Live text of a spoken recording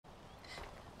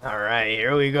Alright,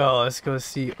 here we go. Let's go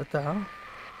see. What the hell?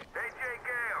 AJ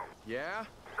Gale. Yeah?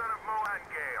 Son of Mohan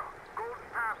Gale. Golden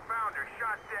Path founder,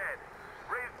 shot dead.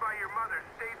 Raised by your mother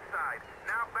stateside.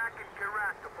 Now back in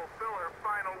Iraq to fulfill her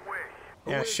final wish.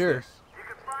 Yeah, sure. You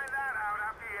can find that out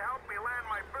after you help me land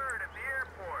my bird at the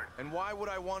airport. And why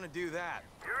would I want to do that?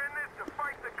 You're in this to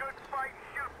fight the good fight and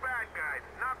shoot bad guys,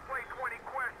 not play 20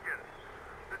 questions.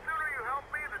 The sooner you help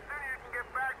me, the sooner you can get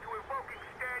back to invoking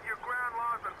stand your ground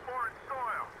laws on foreign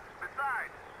soil.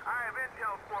 Besides, I have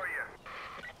intel for you.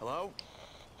 Hello?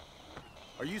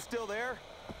 Are you still there?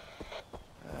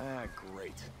 Ah,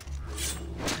 great.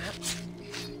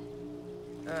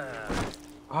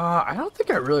 I don't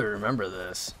think I really remember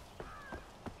this.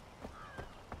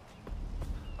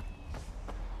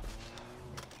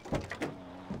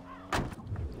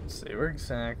 Let's see, where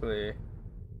exactly?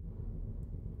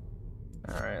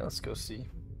 Alright, let's go see.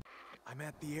 I'm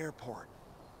at the airport.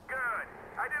 Good.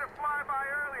 I did a flyby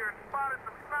earlier and spotted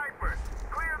some snipers.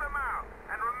 Clear them out.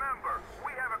 And remember,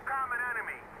 we have a common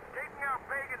enemy. Taking out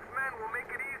Pagan's men will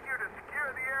make it easier to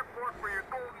secure the airport for your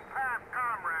Golden Path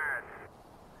comrades.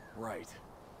 Right.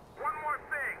 One more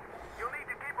thing. You'll need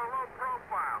to keep a low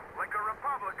profile, like a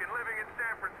Republican living in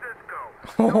San Francisco.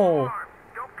 Oh. No alarms.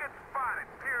 Don't get spotted,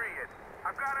 period.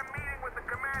 I've got a meeting with the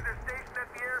commander stationed at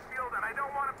the airfield, and I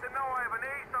don't want him to know I have an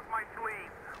ace up my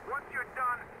sleeve. Once you're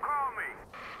done, call me.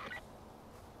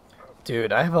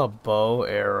 Dude, I have a bow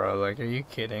arrow. Like, are you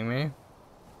kidding me?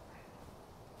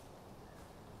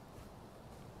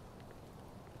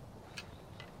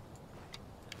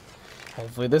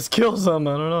 Hopefully this kills him.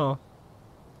 I don't know.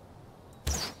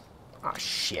 Ah,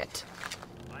 shit.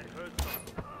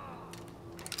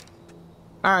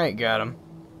 Alright, got him.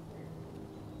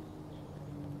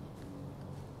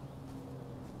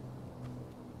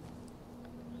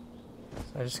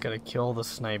 So I just gotta kill the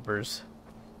snipers.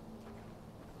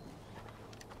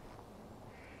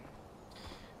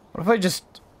 What if I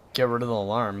just get rid of the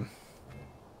alarm?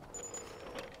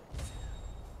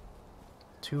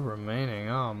 2 remaining,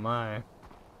 oh my.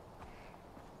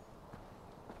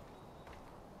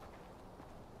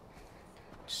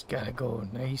 Just gotta go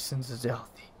nice and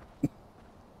stealthy.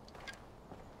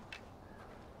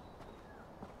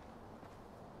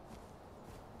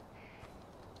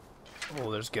 Oh,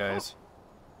 there's guys.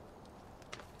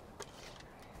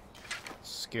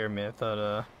 Scared me, I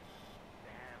thought,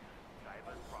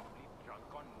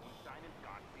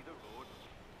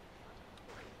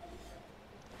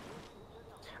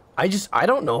 I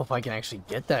don't know if I can actually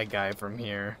get that guy from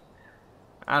here.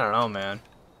 I don't know, man.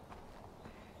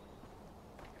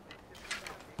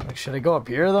 Like, should I go up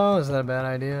here, though? Is that a bad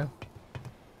idea?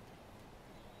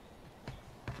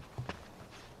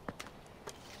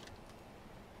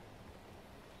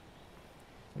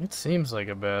 It seems like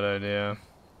a bad idea.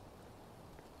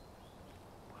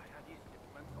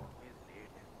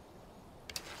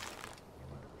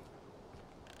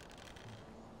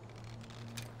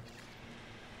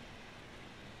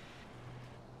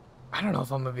 I don't know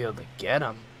if I'm gonna be able to get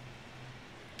him.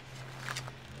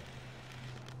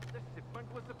 The shipment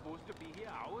was supposed to be here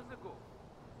hours ago.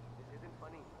 This isn't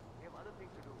funny. We have other things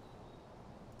to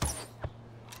do.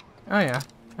 Oh yeah.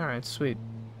 Alright, sweet.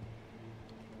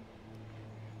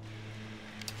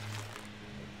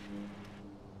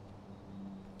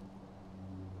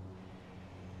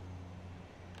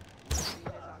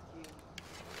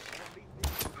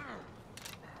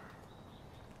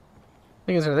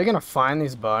 Thing is, are they gonna find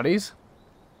these bodies?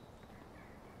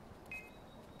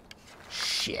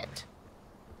 Shit.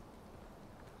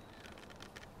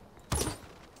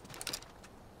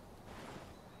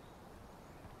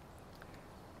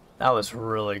 That was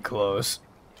really close.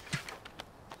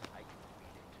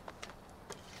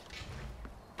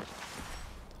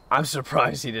 I'm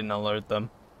surprised he didn't alert them.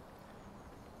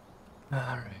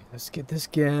 Alright, let's get this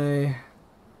guy.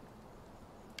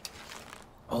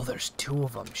 Oh, there's 2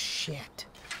 of them. Shit.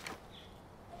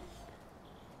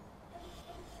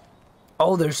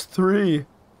 Oh, there's 3.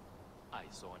 I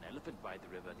saw an elephant by the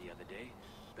river the other day.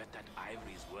 Bet that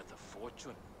ivory's worth a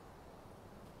fortune.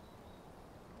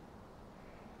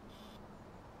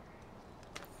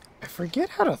 I forget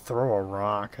how to throw a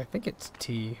rock. I think it's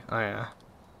T. Oh, yeah.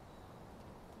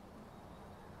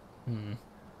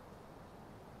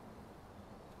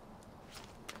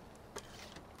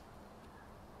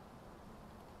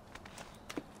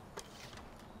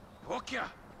 Hook ya!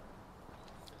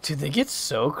 Dude, they get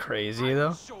so crazy,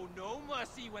 though. Show no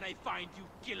mercy when I find you,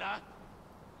 killer.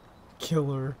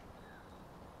 Killer.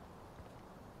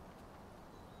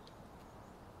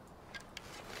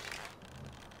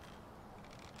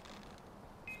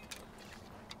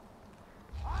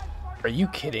 Are you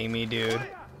kidding me, dude?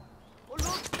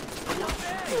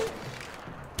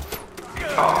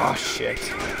 Oh, shit.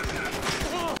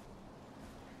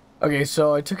 Okay,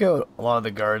 so I took out a lot of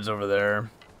the guards over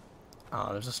there.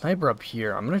 There's a sniper up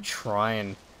here. I'm gonna try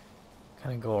and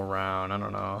kind of go around. I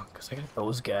don't know, because I got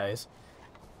those guys.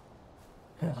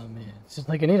 Oh, man. It's just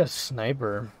like I need a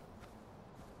sniper.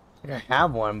 Like I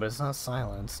have one, but it's not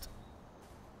silenced.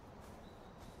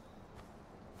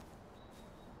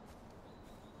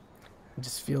 I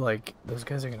just feel like those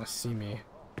guys are gonna see me.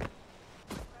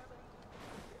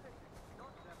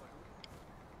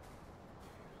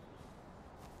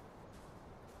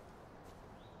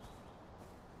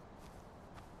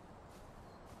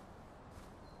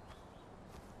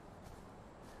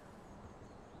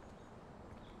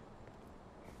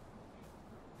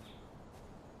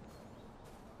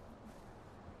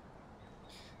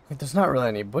 Like, there's not really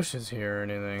any bushes here or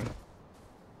anything.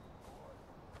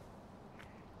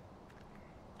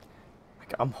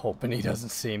 Like, I'm hoping he doesn't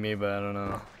see me, but I don't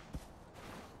know.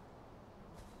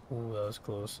 Ooh, that was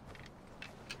close.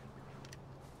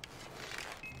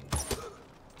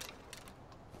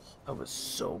 That was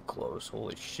so close,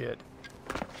 holy shit.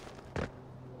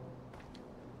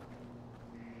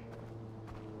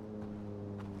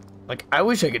 Like, I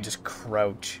wish I could just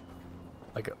crouch.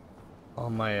 Like,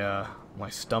 on my, my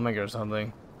stomach or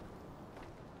something.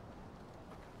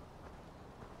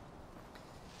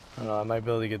 I don't know, I might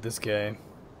be able to get this guy.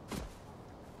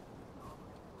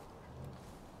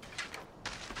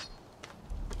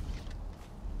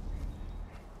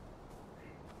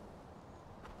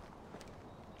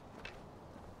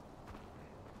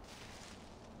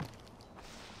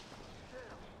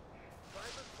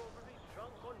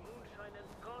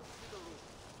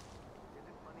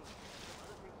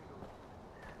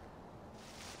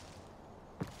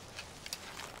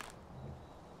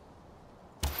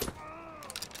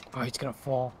 Oh, he's gonna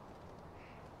fall.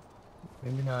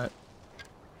 Maybe not.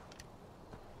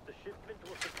 The shipment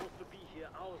was supposed to be here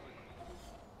hours ago.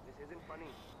 This isn't funny.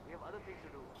 We have other things to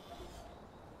do.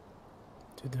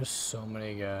 Dude, there's so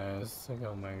many guys. Like,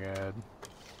 oh my god.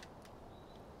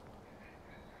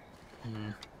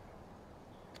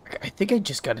 I think I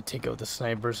just gotta take out the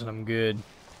snipers and I'm good.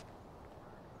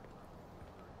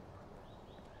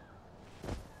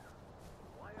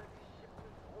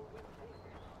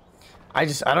 I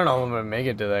don't know if I'm gonna make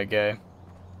it to that guy.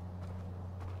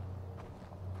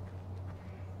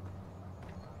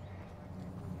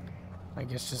 I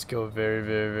guess just go very,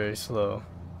 very, very slow.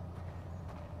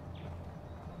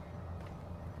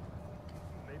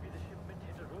 Maybe the shipment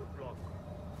hit a roadblock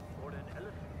or an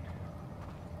elephant.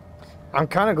 I'm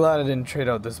kind of glad I didn't trade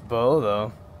out this bow,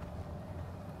 though.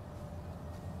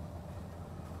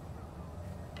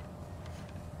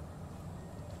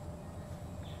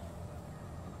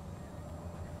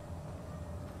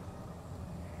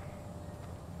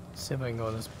 See if I can go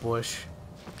in this bush.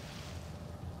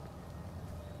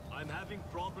 I'm having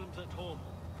problems at home.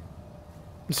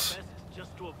 Best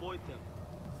just to avoid them.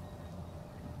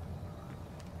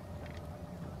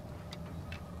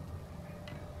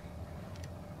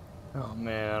 Oh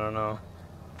man, I don't know.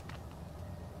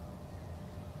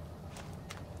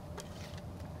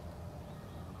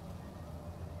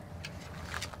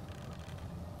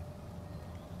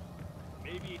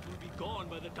 Maybe it will be gone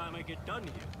by the time I get done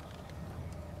here.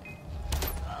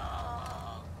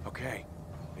 Okay,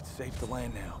 it's safe to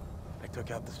land now. I took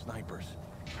out the snipers.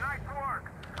 Nice work.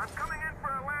 I'm coming in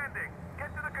for a landing.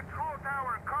 Get to the control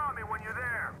tower and call me when you're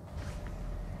there.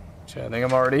 Shit, I think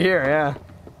I'm already here, yeah.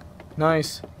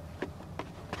 Nice.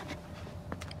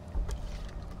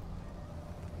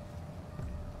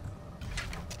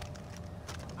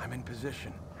 I'm in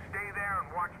position. Stay there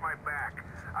and watch my back.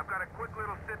 I've got a quick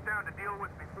little sit-down to deal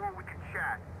with before we can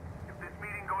chat. If this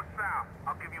meeting goes south,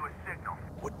 I'll give you a signal.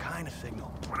 What kind of signal?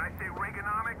 When I say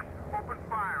Reaganomics, open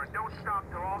fire and don't stop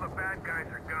till all the bad guys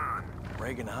are gone.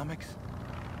 Reaganomics?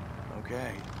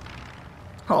 Okay.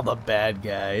 All the bad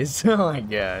guys. Oh my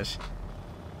gosh.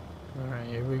 Alright,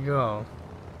 here we go.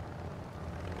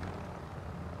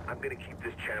 I'm gonna keep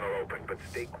this channel open, but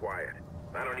stay quiet.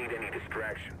 I don't need any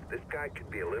distractions. This guy can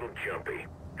be a little jumpy.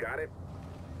 Got it?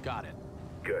 Got it.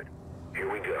 Good. Here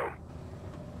we go.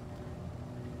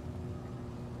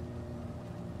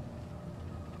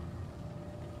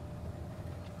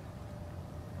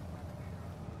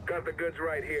 Got the goods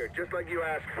right here, just like you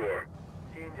asked for.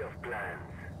 Change of plans.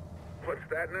 What's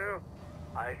that now?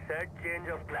 I said change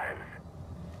of plans.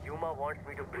 Yuma wants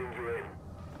me to bring you in.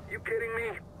 You kidding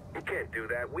me? You can't do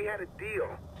that. We had a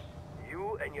deal.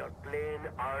 You and your plane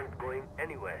aren't going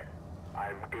anywhere.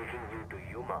 I'm taking you to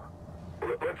Yuma.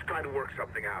 Let's try to work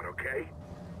something out, okay?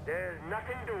 There's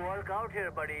nothing to work out here,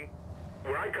 buddy.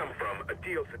 Where I come from, a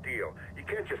deal's a deal. You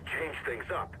can't just change things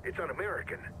up. It's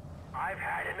un-American. I've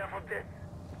had enough of this.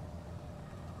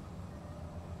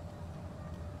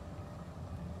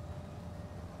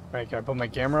 Right, can I put my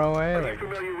camera away? Are you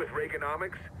familiar with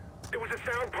Reaganomics? It was a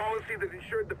sound policy that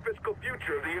ensured the fiscal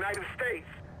future of the United States.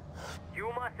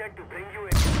 Yuma said to bring you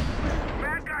in.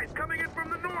 Bad guys coming in from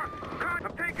the north.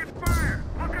 I'm taking fire.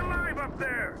 Look alive up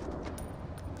there.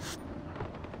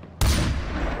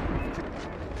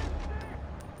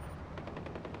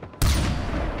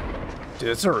 Dude,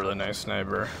 it's a really nice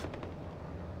sniper.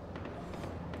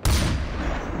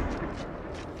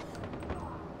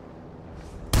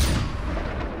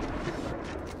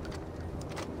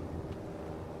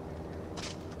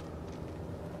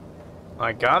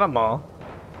 I got them all.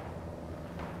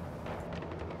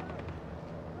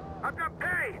 I've got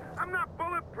pay. I'm not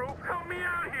bulletproof. Help me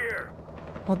out here.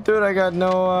 Well, dude, I got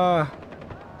no,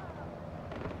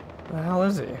 the hell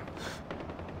is he?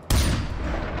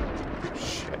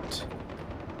 Shit.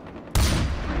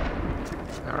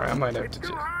 Alright, I might have It's to too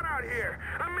do... hot out here.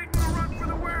 I'm making a run for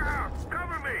the warehouse.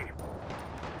 Cover me.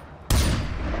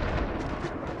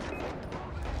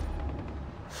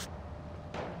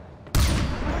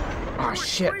 Oh,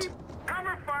 shit. Sleep.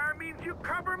 Cover fire means you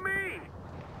cover me.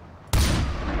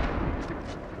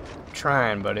 I'm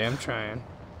trying, buddy, I'm trying.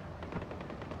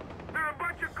 There are a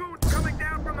bunch of goons coming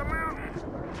down from the mountain.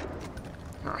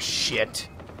 Oh, shit.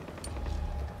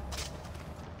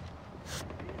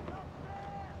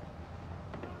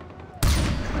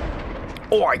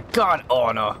 Oh, I got...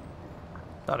 Oh, no.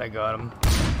 Thought I got him.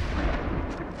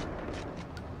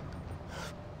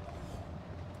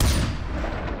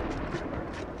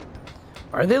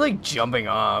 Are they, like, jumping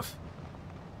off?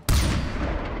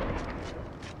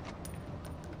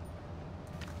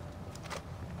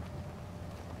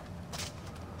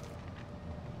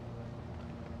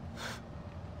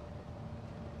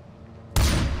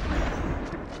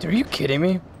 Dude, are you kidding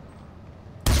me?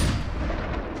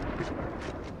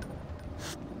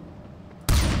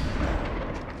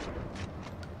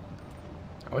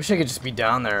 I wish I could just be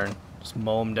down there and just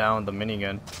mow him down with the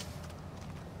minigun.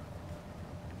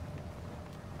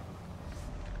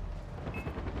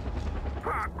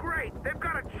 Ah, great. They've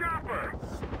got a chopper.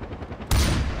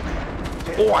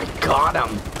 Oh, I got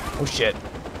him! Oh, shit.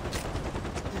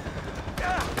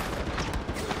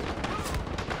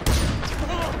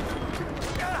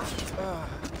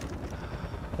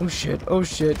 Oh, shit. Oh,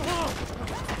 shit.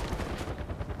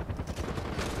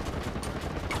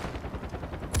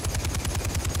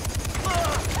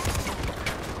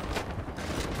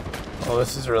 Oh,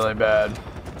 this is really bad.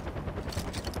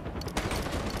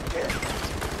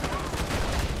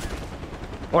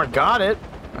 Oh, I got it.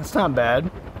 That's not bad.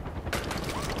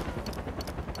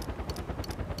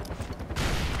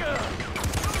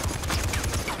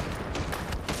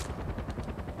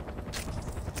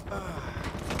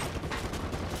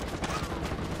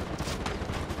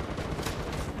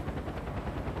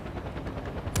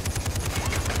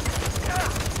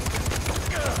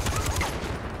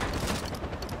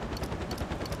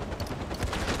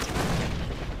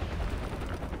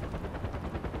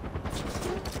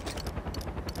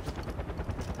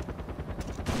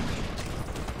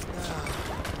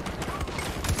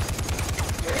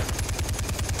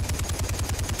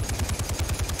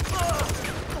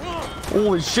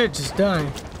 Holy shit, just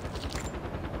dying.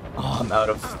 Oh, I'm out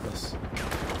of this.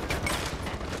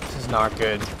 This is not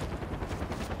good.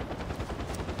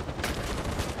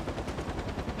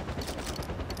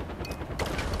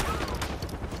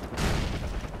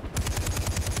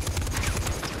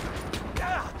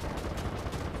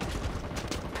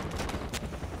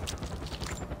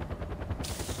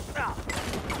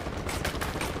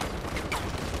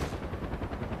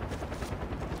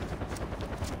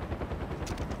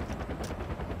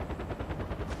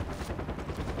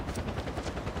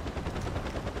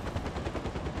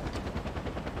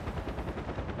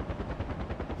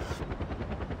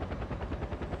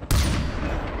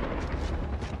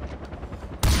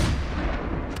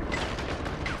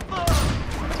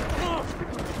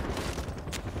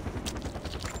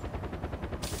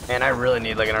 Man, I really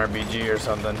need like an RPG or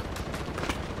something.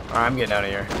 Alright, I'm getting out of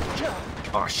here.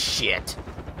 Oh shit.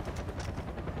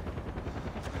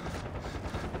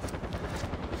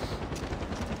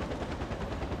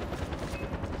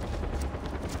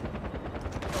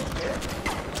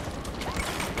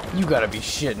 You gotta be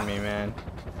shitting me, man.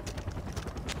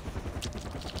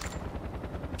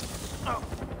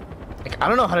 Like, I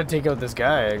don't know how to take out this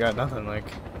guy. I got nothing, like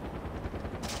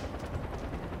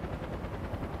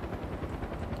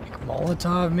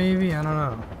Molotov, maybe? I don't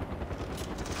know.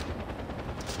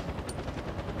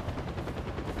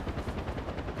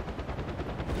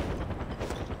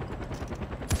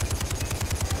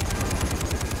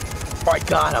 I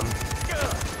got him.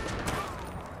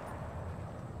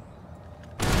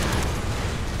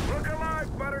 Look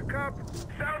alive, Buttercup.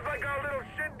 Sounds like our little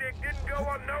shindig didn't go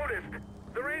unnoticed.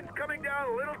 The rain's coming down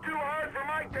a little too hard for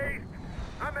my taste.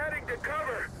 I'm heading to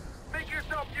cover. Make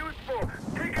yourself useful.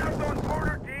 Take out those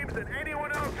border teams and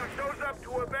anyone else who shows up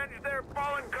to avenge their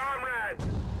fallen comrades.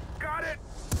 Got it?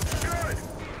 Good.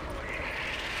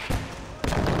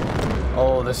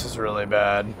 Oh, this is really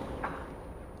bad.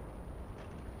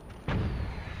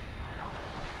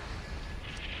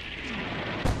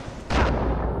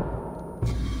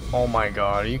 Oh my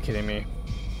god, are you kidding me?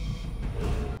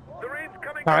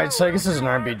 Alright, so I guess there's an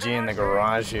RPG in the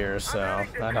garage here, so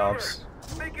that helps.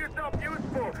 Make yourself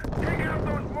useful. Take out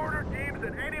those border teams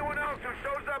and anyone else who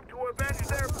shows up to avenge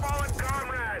their fallen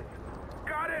comrades.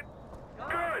 Got it?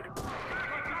 Good.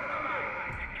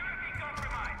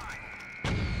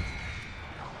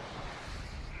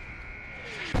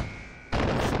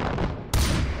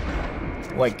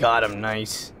 Oh, I got him,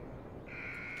 nice.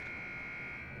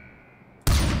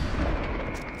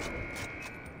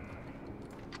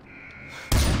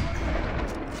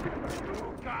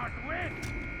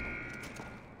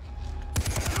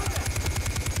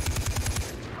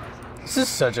 This is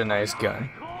such a nice gun.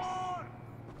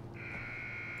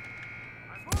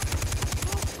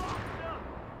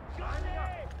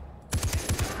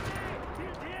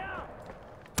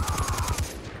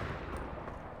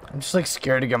 I'm just like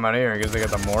scared to come out of here because they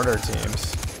got the mortar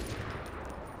teams.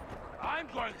 I'm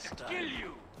going to kill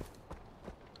you.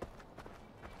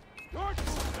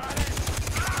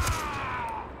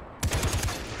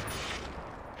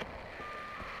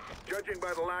 Judging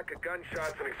by the lack of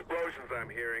gunshots and explosions I'm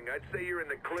hearing, I'd say you're in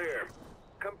the clear.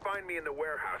 Come find me in the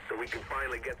warehouse so we can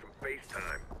finally get some face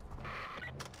time.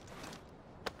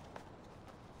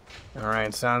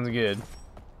 Alright, sounds good.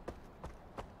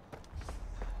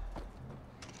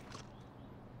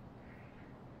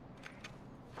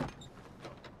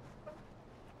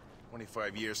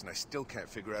 Years and I still can't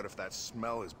figure out if that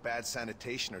smell is bad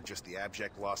sanitation or just the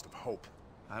abject loss of hope.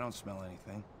 I don't smell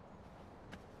anything.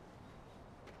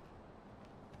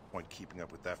 Point keeping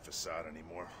up with that facade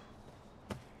anymore.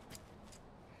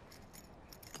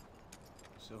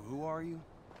 So who are you?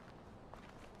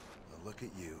 Well, look at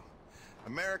you.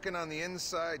 American on the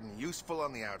inside and useful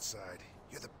on the outside.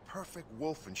 You're the perfect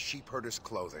wolf in sheep herder's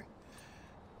clothing.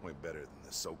 Way better than the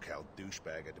SoCal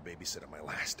douchebag I had to babysit at my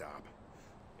last job.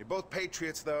 You're both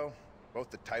patriots, though. Both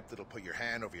the type that'll put your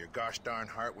hand over your gosh darn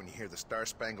heart when you hear the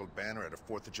Star-Spangled Banner at a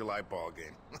 4th of July ball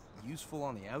game. Useful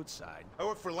on the outside. I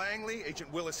work for Langley,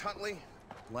 Agent Willis Huntley.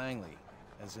 Langley,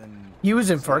 as in... He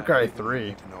was in Far Cry Everything you 3.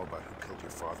 need to know about who killed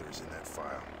your father is in that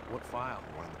file. What file?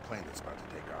 The one in the plane that's about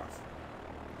to take off.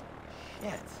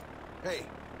 Shit. Hey,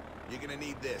 you're gonna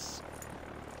need this.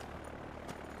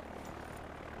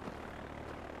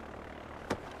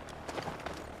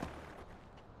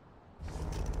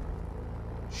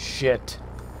 Shit.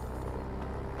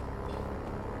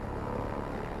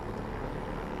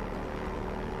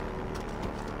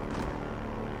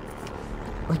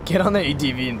 Like, get on the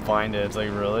ATV and find it. It's like,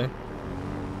 really?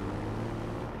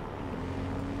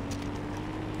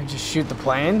 And just shoot the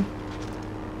plane?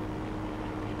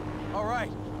 All right,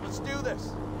 let's do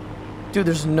this. Dude,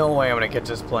 there's no way I'm gonna catch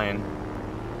this plane.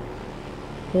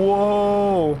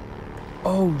 Whoa!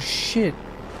 Oh, shit.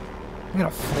 I'm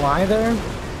gonna fly there?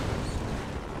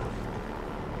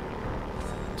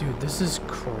 Dude, this is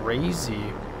crazy.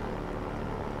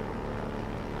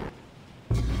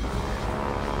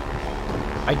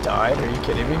 I died? Are you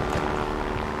kidding me?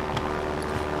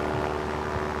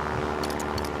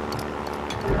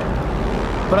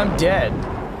 But I'm dead.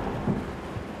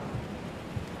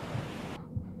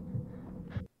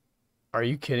 Are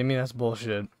you kidding me? That's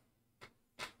bullshit.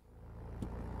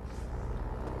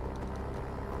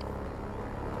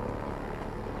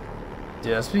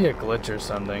 Dude, this be a glitch or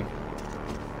something.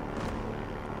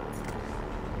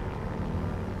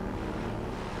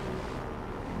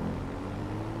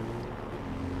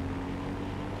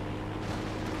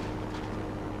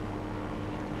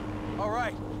 All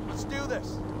right, let's do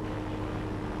this.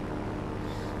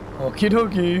 Okie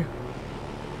dokie.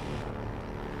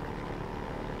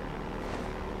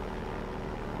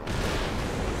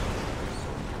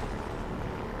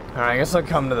 Alright, I guess I'll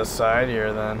come to the side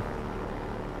here then.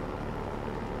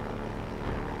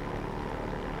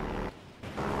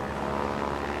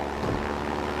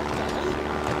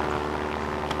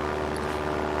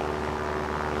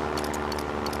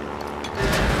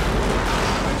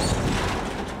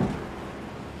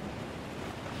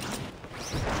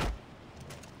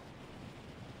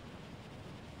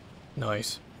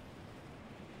 Nice.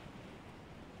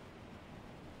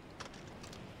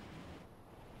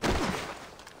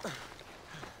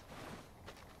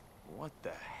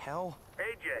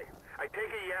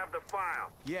 have the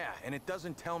file. Yeah, and it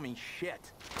doesn't tell me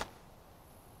shit.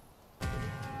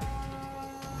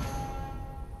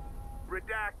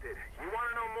 Redacted. You want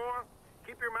to know more?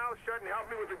 Keep your mouth shut and help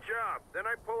me with the job. Then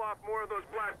I pull off more of those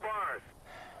black bars.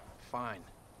 Fine.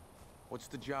 What's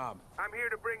the job? I'm here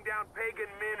to bring down Pagan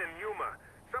Min and Yuma.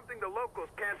 Something the locals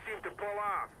can't seem to pull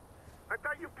off. I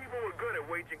thought you people were good at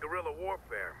waging guerrilla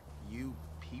warfare. You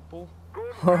people?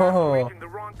 Good for waging the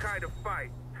wrong kind of fight.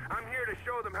 I'm here to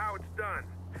show them how it's done.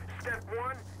 Step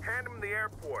 1, hand them the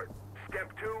airport.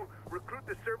 Step 2, recruit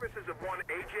the services of one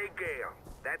AJ Gale.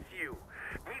 That's you.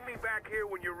 Meet me back here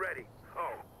when you're ready.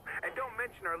 Oh, and don't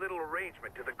mention our little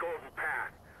arrangement to the Golden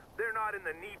Path. They're not in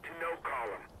the need-to-know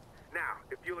column. Now,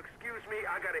 if you'll excuse me,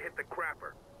 I gotta hit the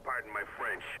crapper. Pardon my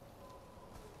French.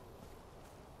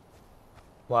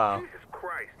 Wow. Jesus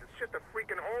Christ, it's just a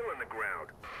freaking hole in the ground.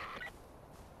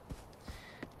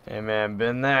 Hey man,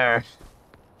 been there.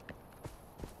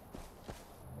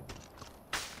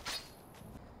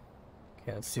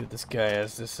 Okay, let's see what this guy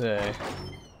has to say.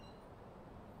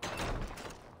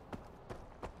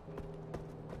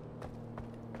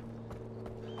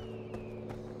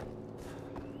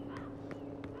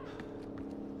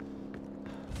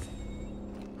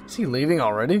 Is he leaving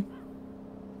already?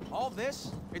 All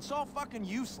this? It's all fucking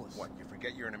useless. What, you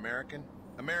forget you're an American?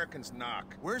 Americans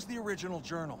knock. Where's the original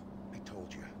journal? I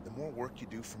told you, the more work you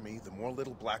do for me, the more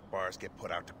little black bars get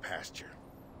put out to pasture.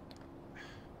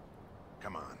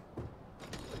 Come on.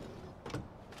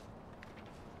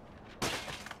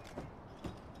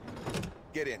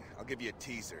 Get in. I'll give you a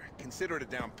teaser. Consider it a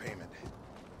down payment.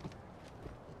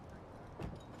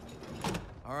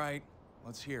 All right,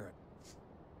 let's hear it.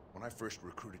 When I first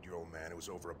recruited your old man, it was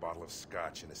over a bottle of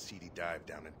scotch and a seedy dive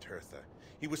down in Tirtha.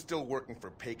 He was still working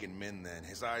for Pagan Min then.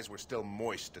 His eyes were still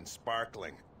moist and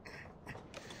sparkling.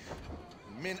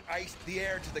 Min iced the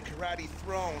heir to the karate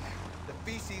throne. The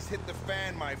feces hit the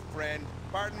fan, my friend.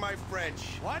 Pardon my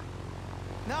French. What?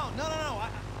 No.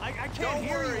 I can't Don't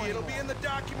hear you worry, it'll anymore. be in the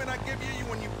document I give you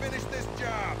when you finish this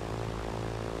job.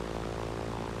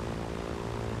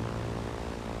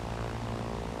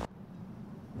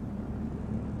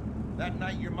 That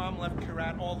night your mom left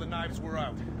Karat, all the knives were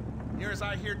out. Near as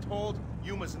I hear told,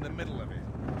 Yuma's in the middle of it.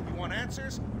 You want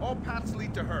answers? All paths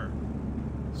lead to her.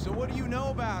 So what do you know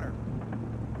about her?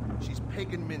 She's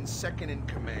Pagan Min's second in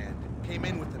command. Came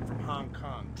in with him from Hong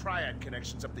Kong. Triad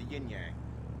connections up the yin-yang.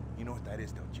 You know what that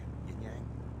is, don't you? Yin-yang?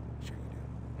 Sure you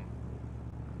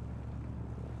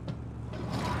do.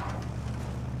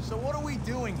 So what are we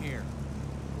doing here?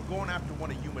 We're going after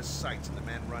one of Yuma's sites and the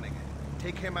man running it.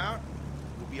 Take him out,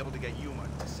 we'll be able to get Yuma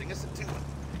to sing us a tune.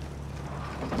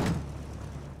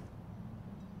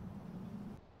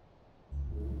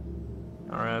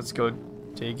 Alright, let's go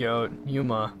take out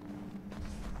Yuma.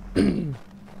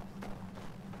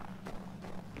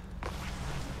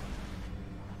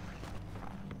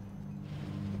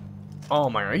 Oh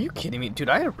my, are you kidding me? Dude,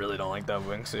 I really don't like that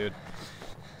wingsuit.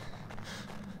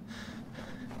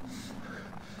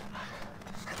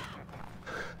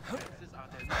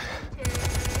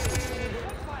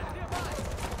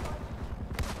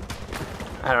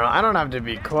 I don't know, I don't have to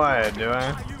be quiet, do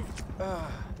I?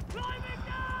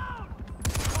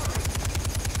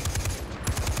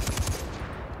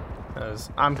 Cause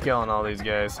I'm killing all these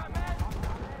guys.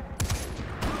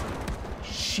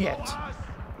 Shit.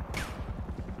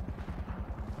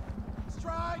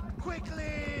 Strike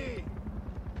quickly!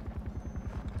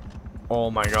 Oh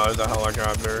my god, there's a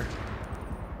helicopter.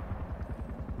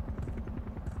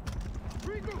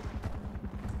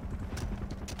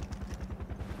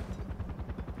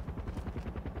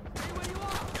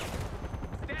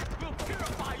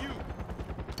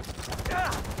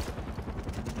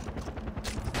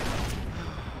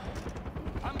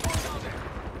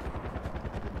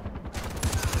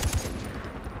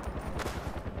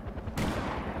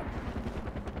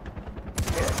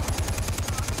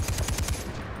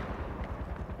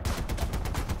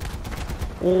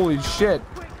 Holy shit.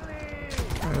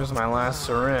 There's my last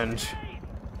syringe.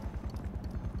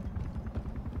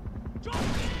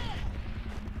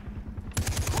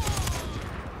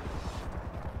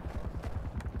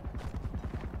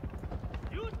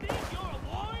 You think you're a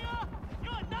warrior?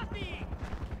 You're nothing!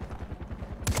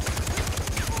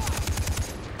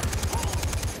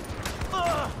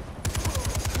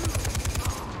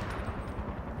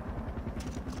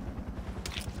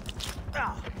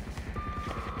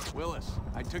 Willis,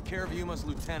 I took care of Yuma's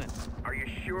lieutenant. Are you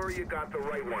sure you got the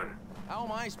right one? How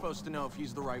am I supposed to know if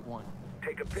he's the right one?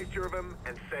 Take a picture of him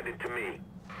and send it to me.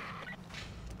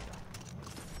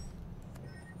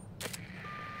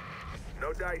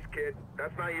 No dice, kid.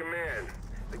 That's not your man.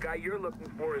 The guy you're looking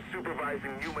for is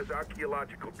supervising Yuma's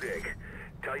archaeological dig.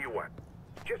 Tell you what,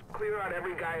 just clear out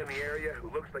every guy in the area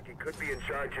who looks like he could be in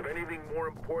charge of anything more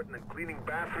important than cleaning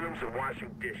bathrooms and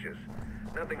washing dishes.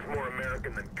 Nothing's more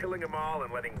American than killing them all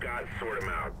and letting God sort them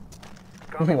out.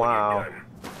 Call me when Wow. you're done.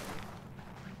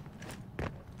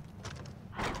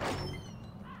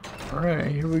 Alright,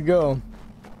 here we go.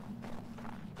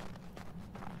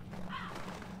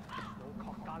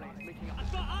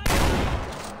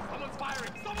 Someone's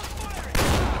firing! Someone's firing!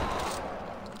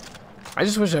 I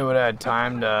just wish I would have had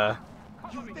time to...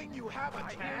 You think you have a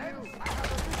chance?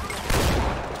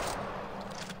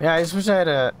 Yeah, I just wish I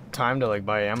had time to like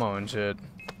buy ammo and shit.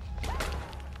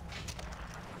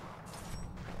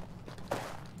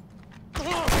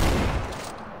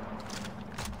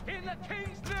 In the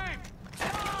king's name!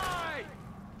 Die!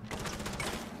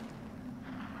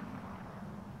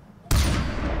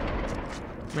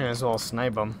 May as well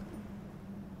snipe them.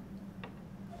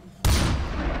 You're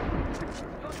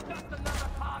just another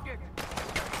target!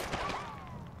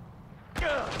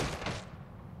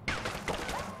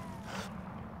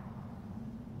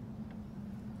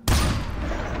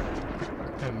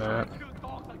 Hey, Matt. Kill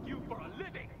dogs like you for a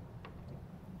living!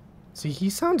 See, he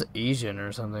sounds Asian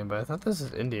or something, but I thought this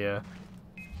is India.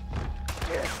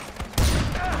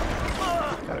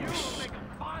 Gotta be sh- Make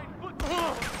a fine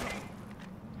football!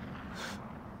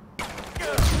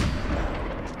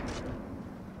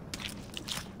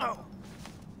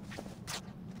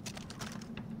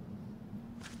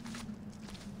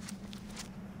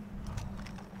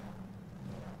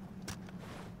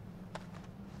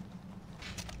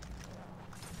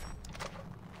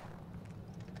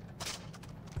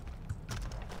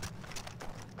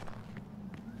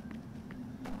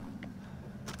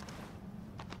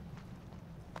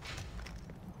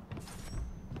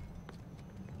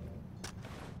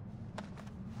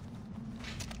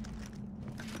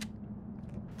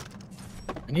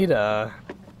 I need a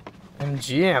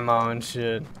MG ammo and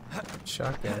shit.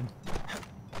 Shotgun.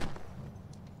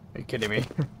 Are you kidding me?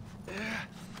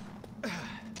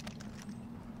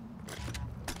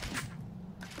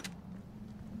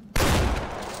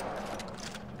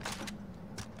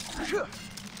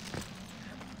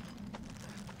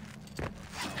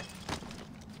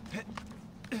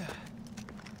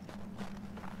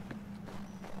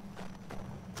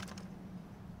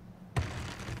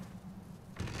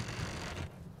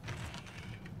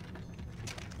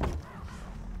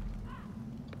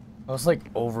 That was like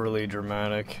overly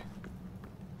dramatic.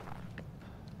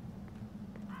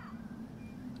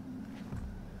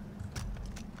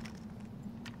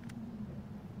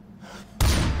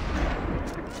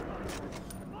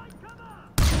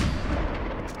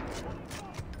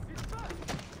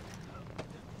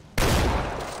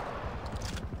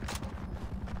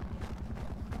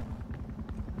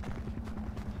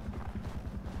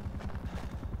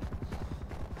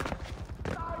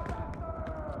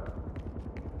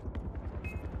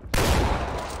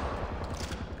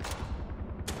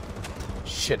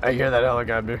 Shit, I hear that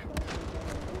helicopter.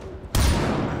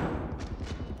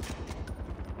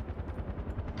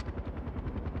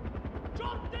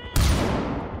 Drop down!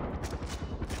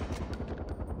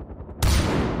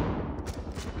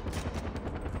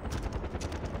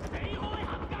 Hey, hoy,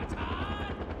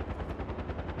 Afghanistan!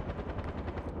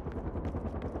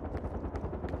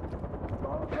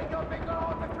 Take your finger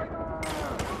off the trigger!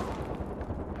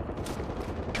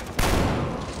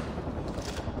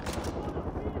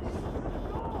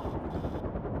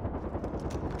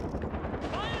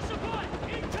 Fire support!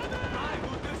 Incoming! I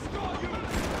will destroy you!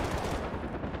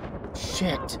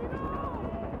 Shit.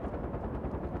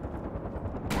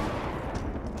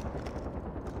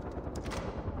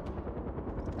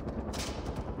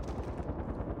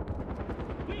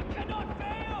 We cannot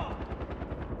fail!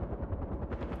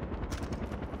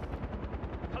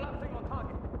 Collapsing on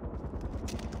target.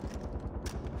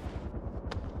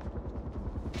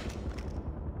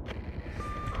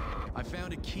 I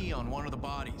found a key on one of the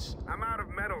bodies. I'm out of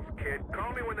metals, kid.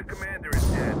 Call me when the commander is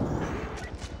dead.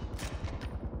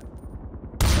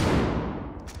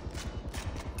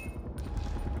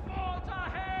 Falls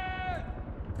ahead!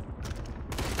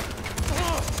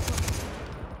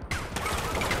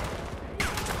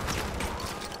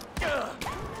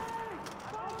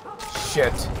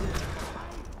 Shit.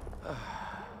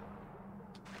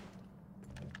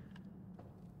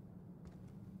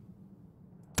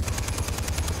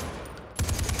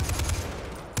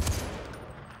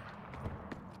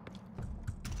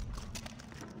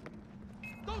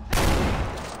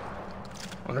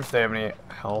 Wonder if they have any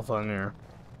health on here.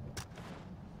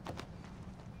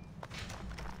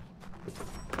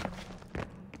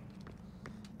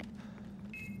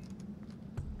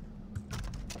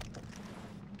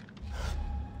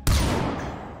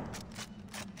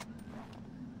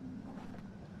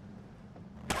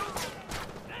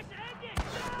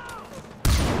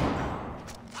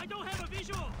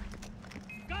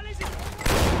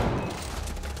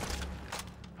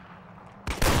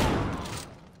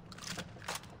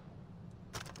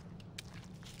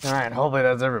 Alright, hopefully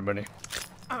that's everybody.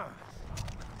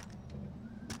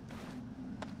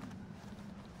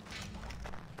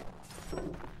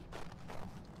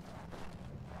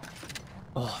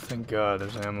 Oh, thank God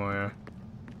there's ammo here.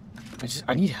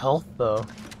 I need health though.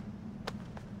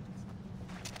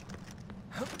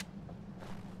 I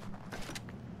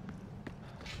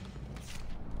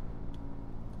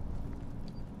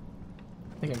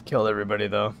think I killed everybody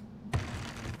though.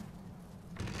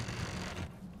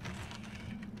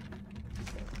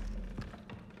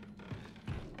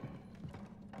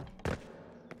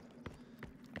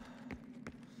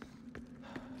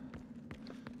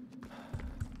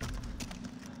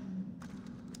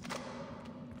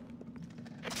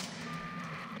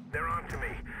 They're on to me.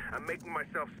 I'm making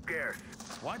myself scarce.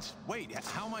 What? Wait,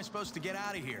 how am I supposed to get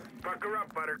out of here? Pucker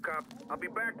up, Buttercup. I'll be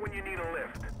back when you need a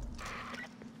lift.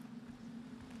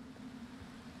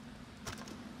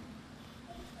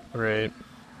 Great.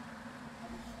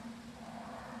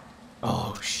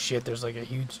 Oh shit, there's like a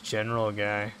huge general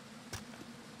guy.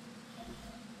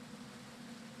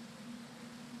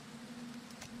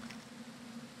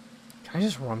 Can I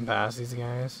just run past these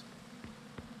guys?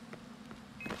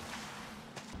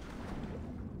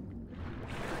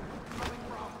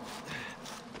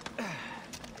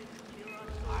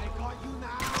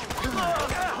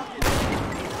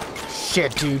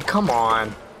 Shit, dude, come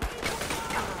on.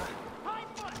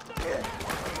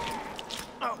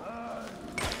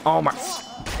 Oh my.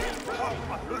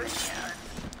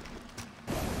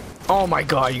 Oh my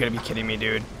God, you gotta be kidding me,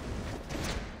 dude.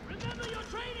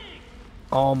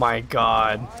 Oh my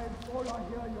God.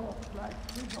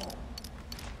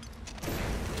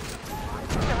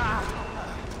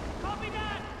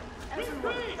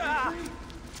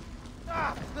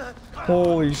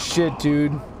 Holy shit,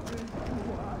 dude.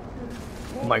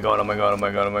 Oh my God, oh my God, oh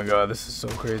my God, oh my God, this is so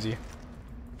crazy.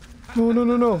 No, no,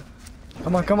 no, no.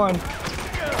 Come on, come on.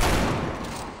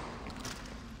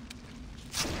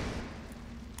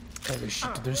 Holy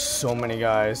shit, dude, there's so many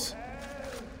guys.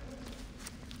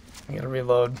 I gotta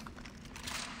reload.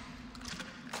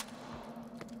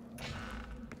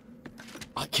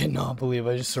 I cannot believe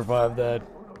I just survived that.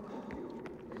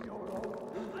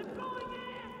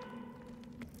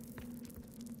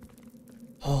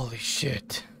 Holy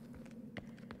shit.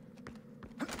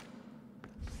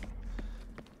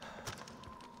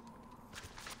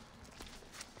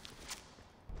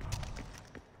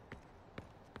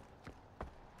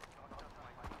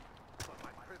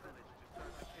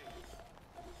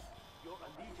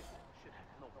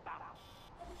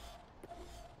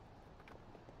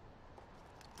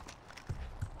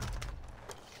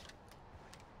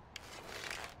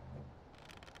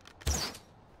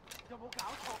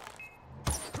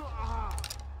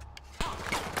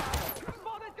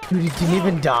 Dude, he didn't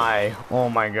even die. Oh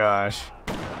my gosh.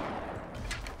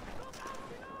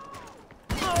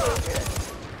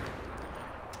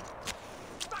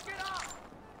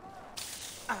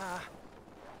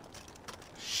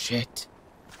 Shit.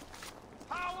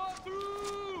 Power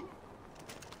through!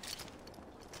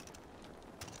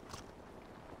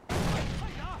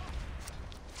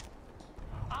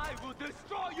 I will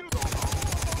destroy you!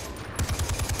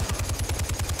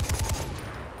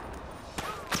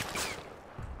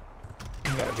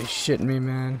 You gotta be shitting me,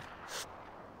 man.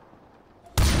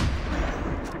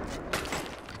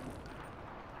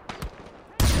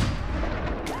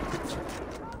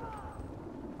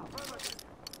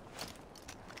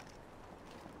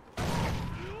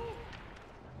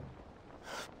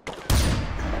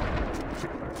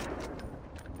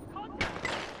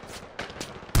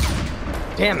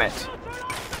 Damn it.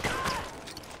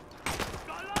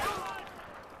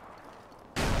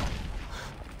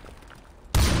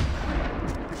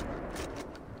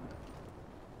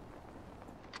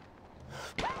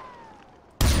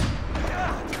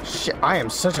 Shit, I am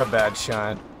such a bad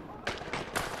shot.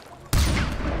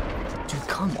 Dude,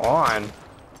 come on.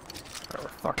 Whatever,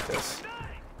 fuck this.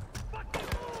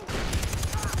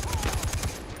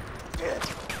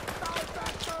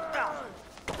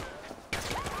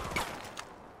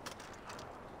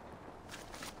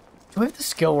 Do I have the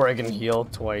skill where I can heal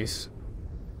twice?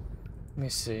 Let me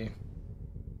see.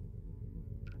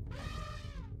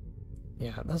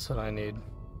 Yeah, that's what I need.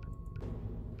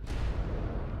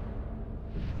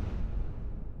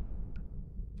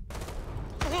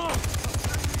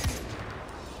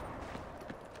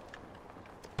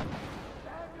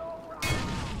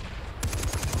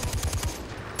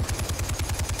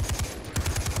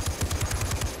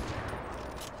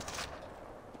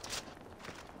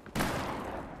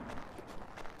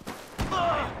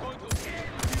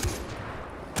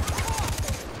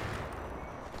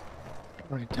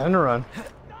 Alright, time to run.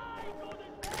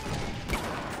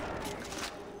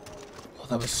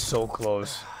 that was so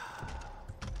close.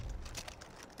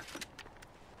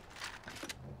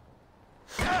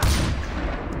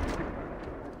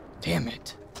 Damn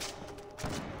it.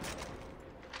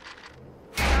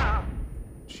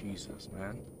 Jesus,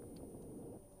 man.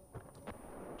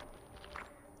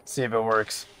 See if it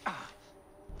works.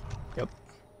 Yep.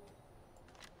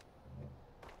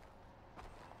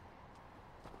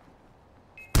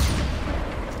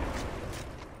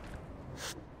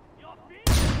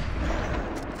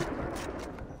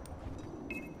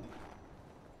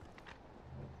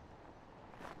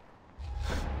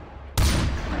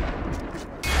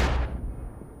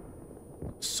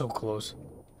 So close.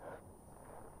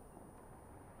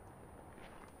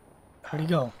 Where'd he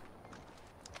go?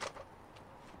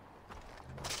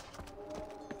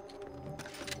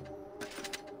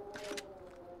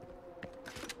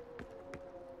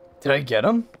 Did I get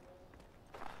him?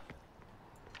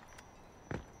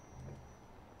 I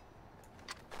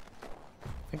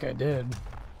think I did.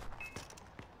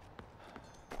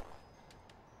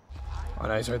 Oh,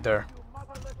 nice, right there.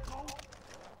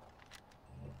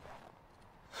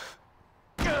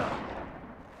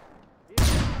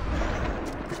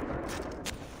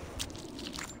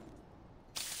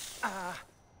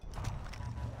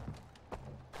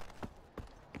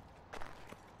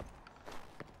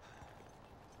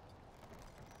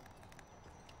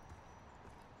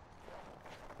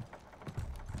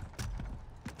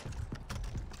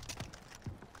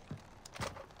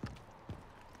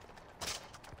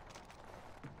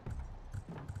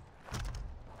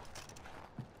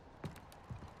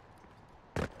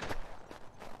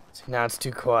 Now it's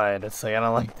too quiet. It's like, I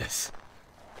don't like this.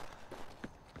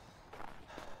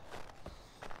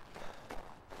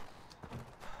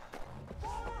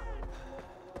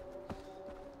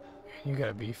 You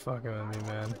gotta be fucking with me,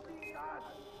 man.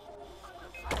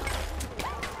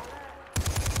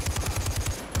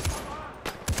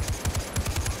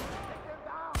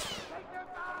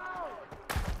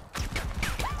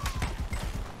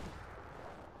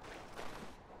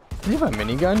 Do you have a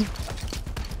minigun?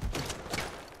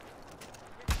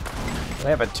 I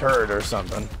have a turret or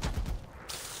something.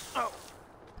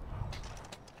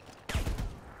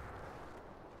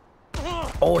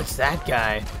 Oh, it's that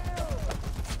guy.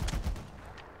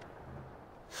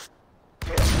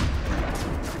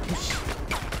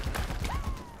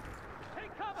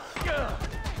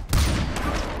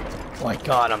 Oh, I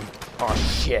got him. Oh,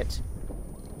 shit.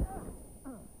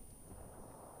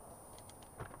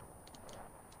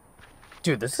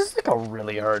 Dude, this is like a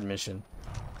really hard mission.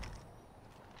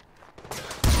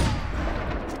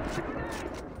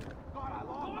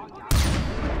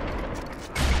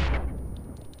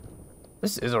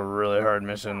 This is a really hard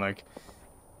mission, like,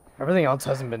 everything else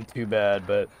hasn't been too bad,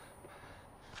 but...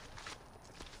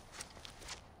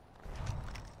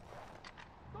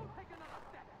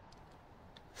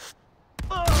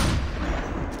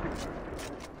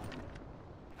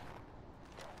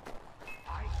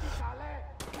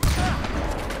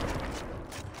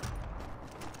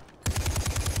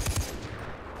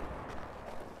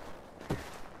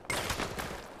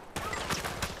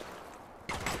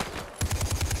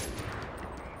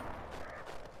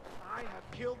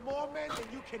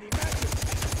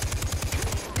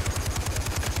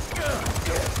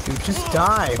 Dude, just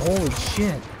die. Holy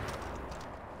shit.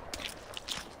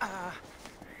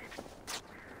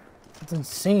 That's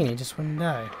insane. He just wouldn't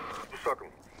die. Suck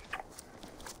him.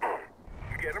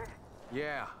 You get him?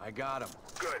 Yeah, I got him.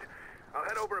 Good. I'll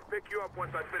head over and pick you up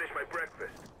once I finish my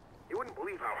breakfast. You wouldn't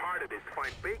believe how hard it is to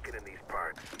find bacon in these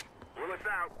parts. Willis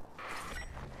out.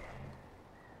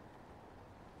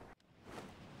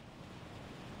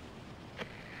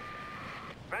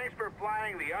 Thanks for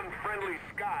flying the unfriendly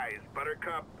skies,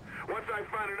 Buttercup. Once I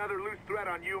find another loose thread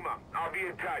on Yuma, I'll be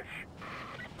in touch.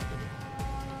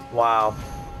 Wow.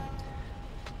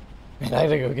 Man, I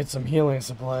gotta go get some healing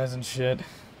supplies and shit.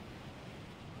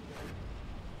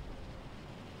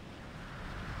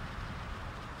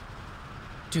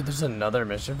 Dude, there's another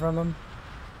mission from him?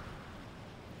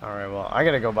 Alright, well, I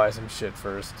gotta go buy some shit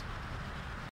first.